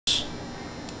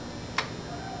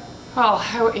Well,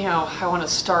 I want to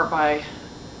start by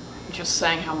just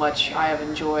saying how much I have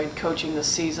enjoyed coaching this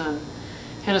season,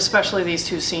 and especially these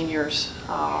two seniors.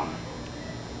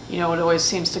 It always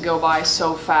seems to go by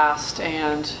so fast,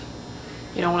 and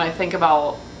when I think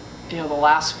about the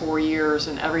last 4 years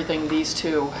and everything these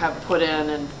two have put in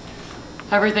and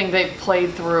everything they've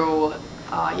played through,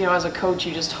 as a coach,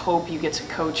 you just hope you get to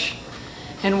coach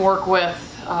and work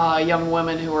with young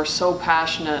women who are so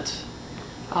passionate,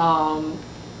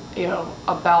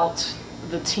 about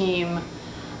the team,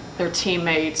 their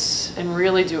teammates, and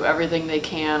really do everything they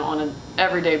can on an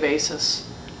everyday basis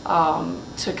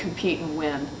to compete and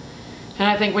win. And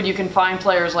I think when you can find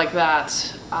players like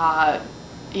that,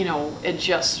 it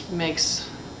just makes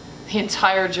the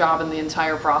entire job and the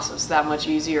entire process that much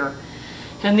easier.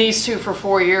 And these two for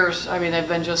 4 years, I mean, they've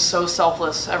been just so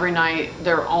selfless. Every night,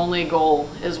 their only goal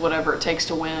is whatever it takes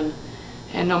to win.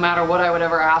 And no matter what I would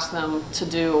ever ask them to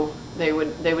do, they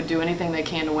would do anything they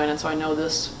can to win. And so I know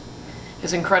this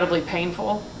is incredibly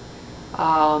painful.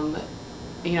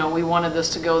 We wanted this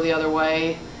to go the other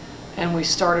way, and we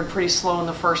started pretty slow in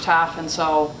the first half. And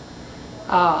so,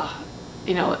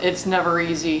 it's never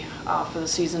easy for the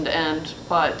season to end,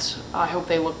 but I hope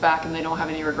they look back and they don't have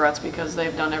any regrets, because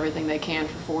they've done everything they can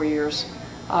for 4 years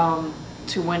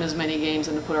to win as many games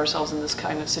and to put ourselves in this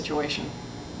kind of situation.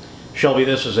 Shelby,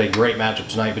 this is a great matchup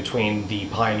tonight between the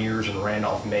Pioneers and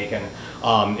Randolph-Macon.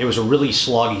 It was a really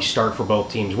sloggy start for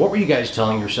both teams. What were you guys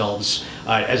telling yourselves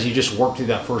as you just worked through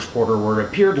that first quarter, where it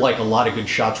appeared like a lot of good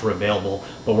shots were available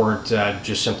but weren't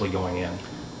just simply going in?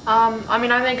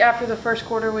 I think after the first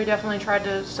quarter, we definitely tried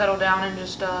to settle down and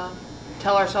just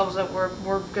tell ourselves that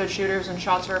we're good shooters and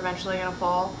shots are eventually going to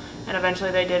fall, and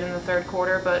eventually they did in the third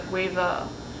quarter. But we've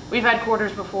had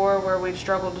quarters before where we've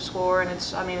struggled to score, and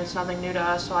it's nothing new to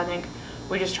us. So I think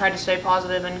we just tried to stay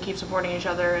positive and keep supporting each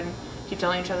other and keep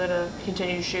telling each other to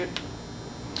continue to shoot.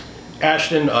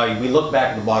 Ashton, we look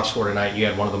back at the box score tonight. You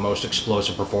had one of the most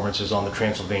explosive performances on the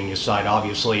Transylvania side.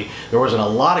 Obviously, there wasn't a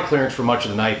lot of clearance for much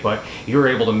of the night, but you were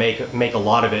able to make a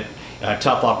lot of it.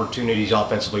 Tough opportunities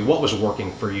offensively. What was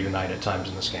working for you tonight at times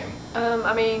in this game?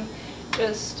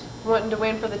 Just wanting to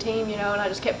win for the team, and I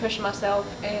just kept pushing myself,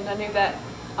 and I knew that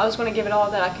I was going to give it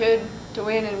all that I could to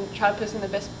win and try to put us in the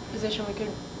best position we could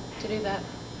to do that.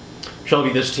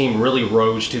 Shelby, this team really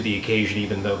rose to the occasion,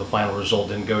 even though the final result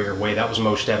didn't go your way. That was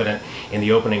most evident in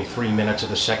the opening 3 minutes of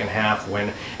the second half,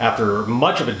 when, after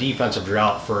much of a defensive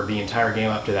drought for the entire game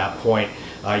up to that point,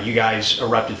 you guys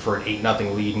erupted for an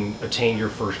 8-0 lead and attained your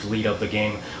first lead of the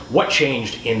game. What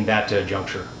changed in that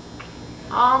juncture?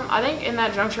 I think in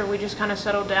that juncture, we just kind of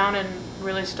settled down and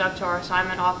really stuck to our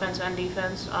assignment, offense and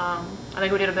defense. I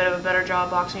think we did a bit of a better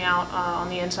job boxing out on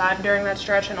the inside during that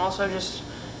stretch, and also just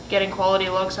getting quality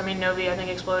looks. Novi, I think,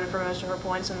 exploded for most of her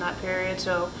points in that period,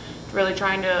 so really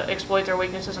trying to exploit their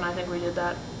weaknesses, and I think we did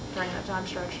that during that time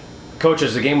stretch. Coach,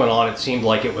 as the game went on, it seemed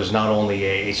like it was not only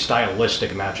a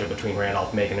stylistic matchup between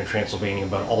Randolph-Macon and Transylvania,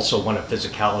 but also one of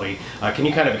physicality. Can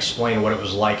you kind of explain what it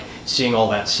was like seeing all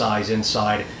that size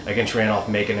inside against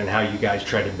Randolph-Macon and how you guys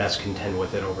tried to best contend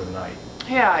with it over the night?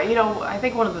 Yeah, I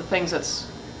think one of the things that's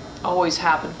always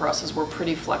happened for us is we're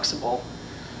pretty flexible.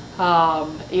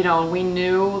 We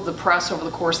knew the press over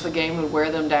the course of the game would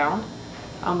wear them down.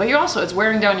 But it's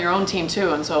wearing down your own team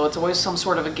too, and so it's always some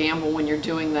sort of a gamble when you're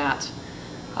doing that.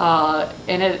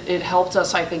 And it helped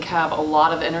us, I think, have a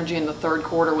lot of energy in the third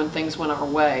quarter when things went our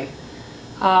way.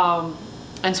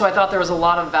 And so I thought there was a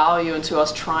lot of value into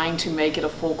us trying to make it a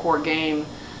full court game,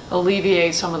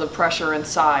 alleviate some of the pressure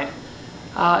inside.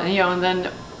 And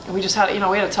then we just had,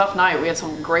 we had a tough night. We had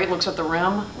some great looks at the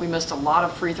rim. We missed a lot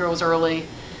of free throws early.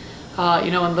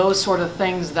 And those sort of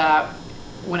things that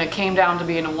when it came down to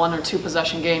being a 1 or 2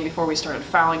 possession game before we started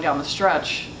fouling down the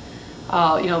stretch,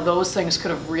 those things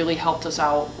could have really helped us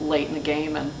out late in the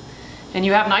game. And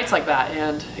you have nights like that,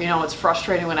 and it's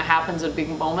frustrating when it happens at big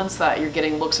moments that you're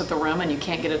getting looks at the rim and you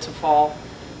can't get it to fall.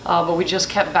 But we just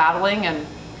kept battling, and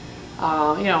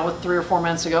with 3 or 4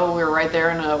 minutes to go, we were right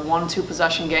there in a 1-2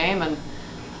 possession game, and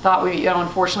thought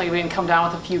unfortunately we didn't come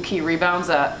down with a few key rebounds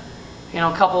that,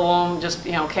 a couple of them just,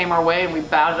 came our way, and we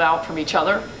batted out from each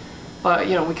other. But,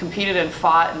 we competed and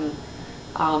fought, and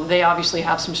they obviously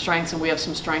have some strengths and we have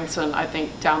some strengths, and I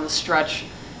think down the stretch,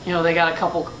 they got a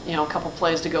couple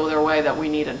plays to go their way that we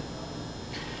needed.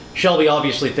 Shelby,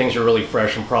 obviously things are really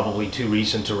fresh and probably too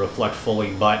recent to reflect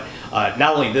fully, but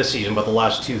not only this season, but the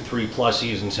last 2, 3+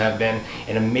 seasons have been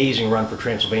an amazing run for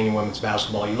Transylvania women's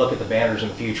basketball. You look at the banners in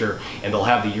the future, and they'll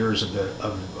have the years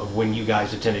of when you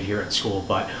guys attended here at school.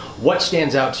 But what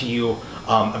stands out to you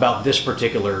about this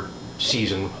particular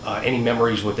season? Any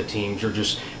memories with the teams, or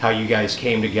just how you guys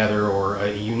came together, or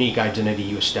a unique identity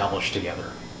you established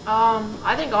together?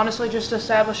 I think honestly just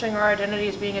establishing our identity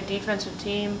as being a defensive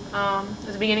team. At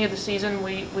the beginning of the season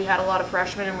we had a lot of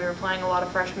freshmen and we were playing a lot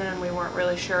of freshmen and we weren't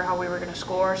really sure how we were going to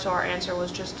score, so our answer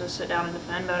was just to sit down and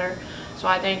defend better. So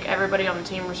I think everybody on the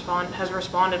team has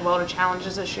responded well to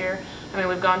challenges this year. I mean,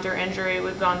 we've gone through injury,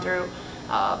 we've gone through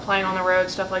playing on the road,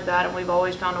 stuff like that, and we've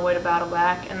always found a way to battle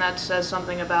back, and that says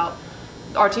something about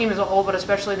our team as a whole, but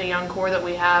especially the young core that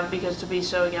we have, because to be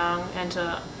so young and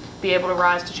to be able to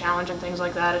rise to challenge and things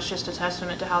like that, it's just a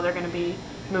testament to how they're going to be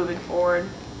moving forward.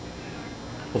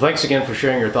 Well, thanks again for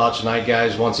sharing your thoughts tonight,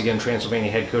 guys. Once again, Transylvania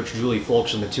head coach Juli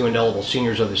Fulks and the two indelible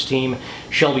seniors of this team,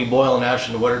 Shelby, Boyle, and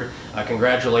Ashton Woodard.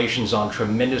 Congratulations on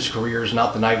tremendous careers.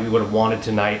 Not the night we would have wanted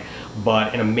tonight,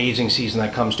 but an amazing season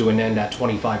that comes to an end at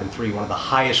 25-3, one of the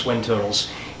highest win totals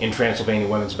in Transylvania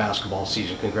women's basketball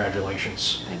season.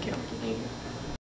 Congratulations. Thank you.